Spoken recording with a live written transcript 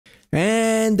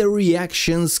And the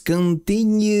reactions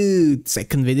continued.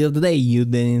 Second video of the day. You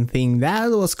didn't think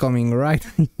that was coming, right?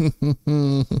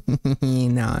 No,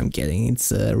 I'm kidding.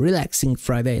 It's a relaxing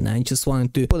Friday and I just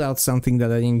wanted to put out something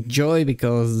that I enjoy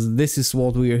because this is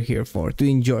what we are here for, to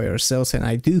enjoy ourselves, and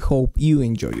I do hope you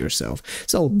enjoy yourself.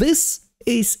 So this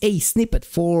is a snippet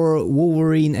for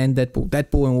Wolverine and Deadpool.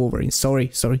 Deadpool and Wolverine. Sorry,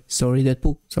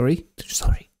 Deadpool.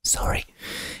 Sorry.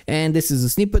 And this is a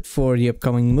snippet for the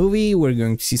upcoming movie. We're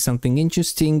going to see something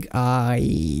interesting.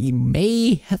 I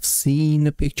may have seen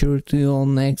a picture or two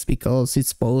on X because it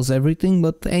spoils everything,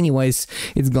 but anyways,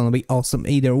 it's gonna be awesome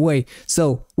either way.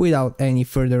 So without any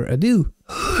further ado,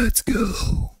 let's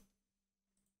go.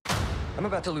 I'm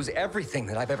about to lose everything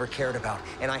that I've ever cared about,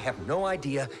 and I have no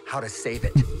idea how to save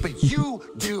it. But you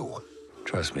do.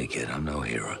 Trust me, kid, I'm no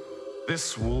hero.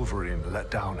 This Wolverine let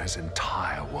down his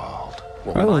entire world.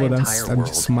 Well, my entire I'm world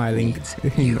just smiling, needs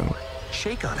you know.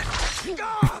 Shake on it.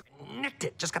 Ah, nicked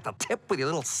it. Just got the tip with your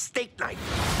little steak knife.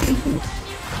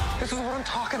 This is what I'm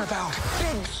talking about.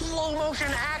 Big slow motion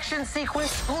action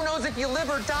sequence. Who knows if you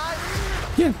live or die?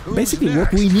 Yeah, basically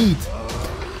what we need.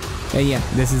 And yeah,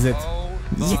 this is it.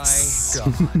 Yes.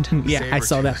 Yeah, I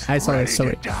saw that. Sorry.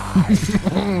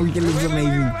 He looks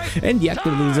amazing, and the actor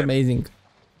looks amazing.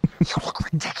 You look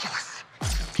ridiculous.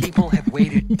 People have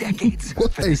waited decades for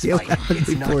this fight. It's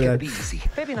not gonna be easy.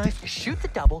 Baby knife, you shoot the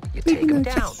double, you take him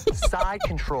down. Side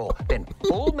control, then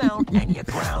full mount, and you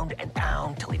ground and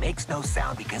pound till he makes no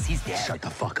sound because he's dead. Shut the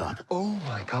fuck up. Oh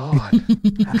my god.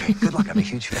 Okay, good luck. I'm a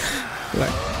huge fan.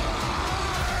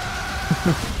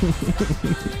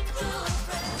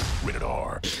 Rated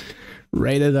R.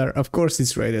 Rated R. Of course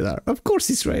it's rated R. Of course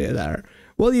it's rated R.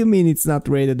 What do you mean it's not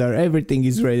rated R? Everything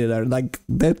is rated R. Like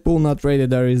Deadpool not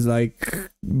rated R is like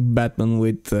Batman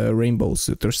with a rainbow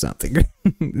suit or something.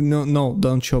 No,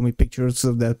 don't show me pictures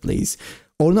of that, please.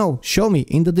 Or no, show me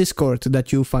in the Discord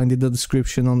that you find in the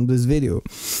description on this video.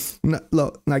 No,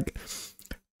 look, like,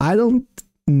 I don't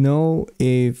know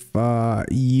if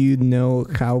you know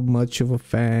how much of a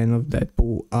fan of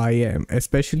Deadpool I am,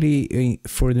 especially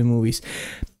for the movies.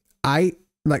 I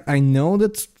know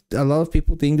that a lot of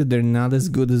people think that they're not as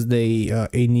good as they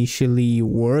initially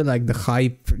were. Like the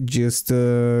hype just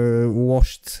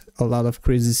washed a lot of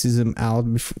criticism out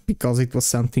because it was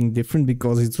something different,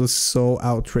 because it was so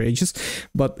outrageous.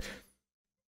 But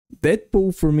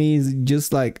Deadpool for me is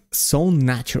just like so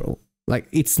natural. Like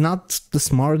it's not the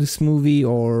smartest movie,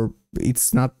 or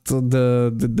it's not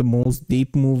the most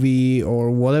deep movie,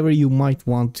 or whatever you might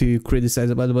want to criticize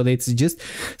about it, but it's just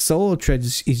so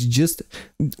outrageous. It's just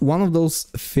one of those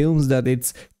films that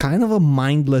it's kind of a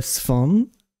mindless fun,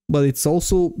 but it's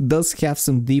also does have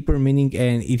some deeper meaning,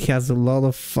 and it has a lot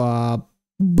of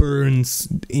burns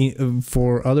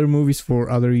for other movies, for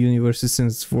other universes,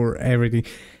 and for everything.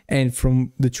 And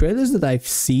from the trailers that I've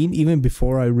seen, even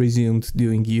before I resumed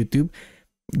doing YouTube,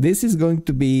 this is going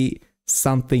to be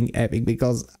something epic,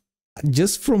 because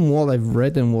just from what I've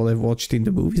read and what I've watched in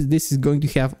the movies, this is going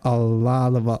to have a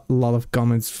lot of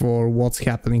comments for what's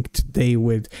happening today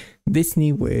with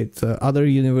Disney, with other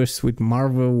universe, with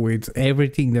Marvel, with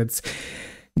everything that's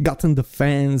gotten the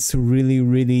fans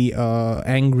really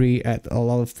angry at a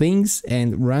lot of things.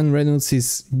 And Ryan Reynolds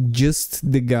is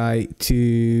just the guy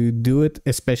to do it,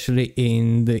 especially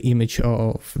in the image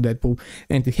of Deadpool.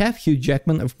 And to have Hugh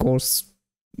Jackman, of course,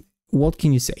 what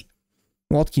can you say?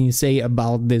 What can you say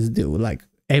about this dude? Like,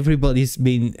 everybody's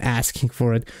been asking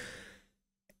for it,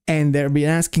 and they've been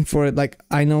asking for it. Like,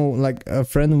 I know, like, a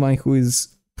friend of mine who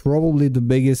is probably the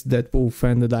biggest Deadpool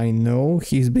fan that I know,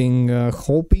 he's been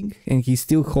hoping, and he's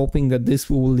still hoping, that this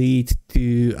will lead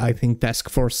to, I think, Task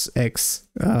Force X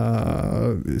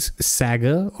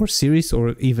saga or series,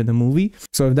 or even a movie.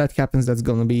 So if that happens, that's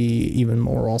gonna be even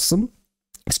more awesome.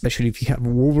 Especially if you have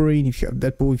Wolverine, if you have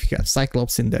Deadpool, if you have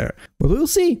Cyclops in there. But we'll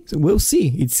see.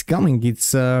 It's coming.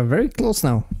 It's very close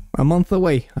now. A month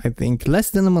away, I think. Less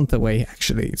than a month away,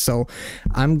 actually. So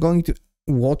I'm going to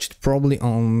watch it probably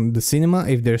on the cinema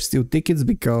if there's still tickets,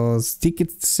 because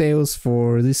ticket sales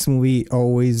for this movie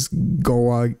always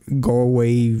go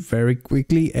away very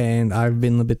quickly, and I've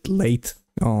been a bit late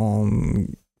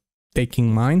on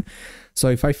taking mine. So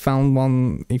if I found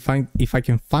one, if I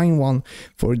can find one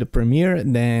for the premiere,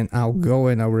 then I'll go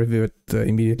and I'll review it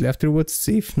immediately afterwards.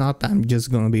 If not, I'm just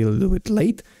gonna be a little bit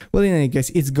late. Well, in any case,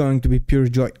 it's going to be pure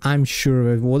joy. I'm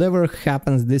sure that whatever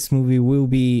happens, this movie will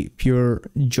be pure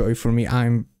joy for me.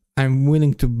 I'm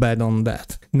willing to bet on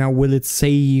that. Now, will it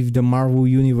save the Marvel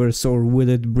universe, or will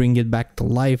it bring it back to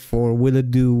life, or will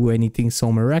it do anything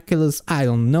so miraculous? I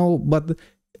don't know, but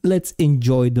let's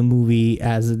enjoy the movie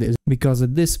as it is, because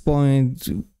at this point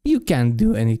you can't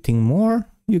do anything more.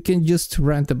 you can just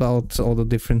rant about all the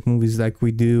different movies like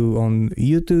we do on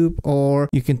YouTube, or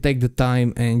you can take the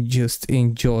time and just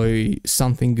enjoy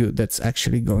something good that's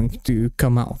actually going to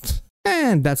come out.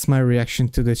 And that's my reaction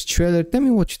to this trailer. Tell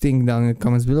me what you think down in the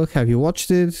comments below. Have you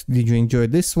watched it? Did you enjoy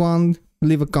this one?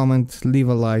 Leave a comment, leave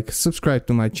a like, subscribe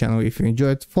to my channel if you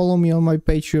enjoyed, follow me on my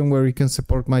Patreon where you can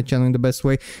support my channel in the best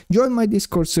way, join my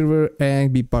Discord server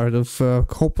and be part of a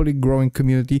hopefully growing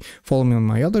community, follow me on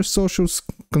my other socials,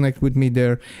 connect with me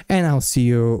there, and I'll see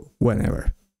you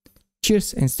whenever.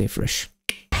 Cheers and stay fresh.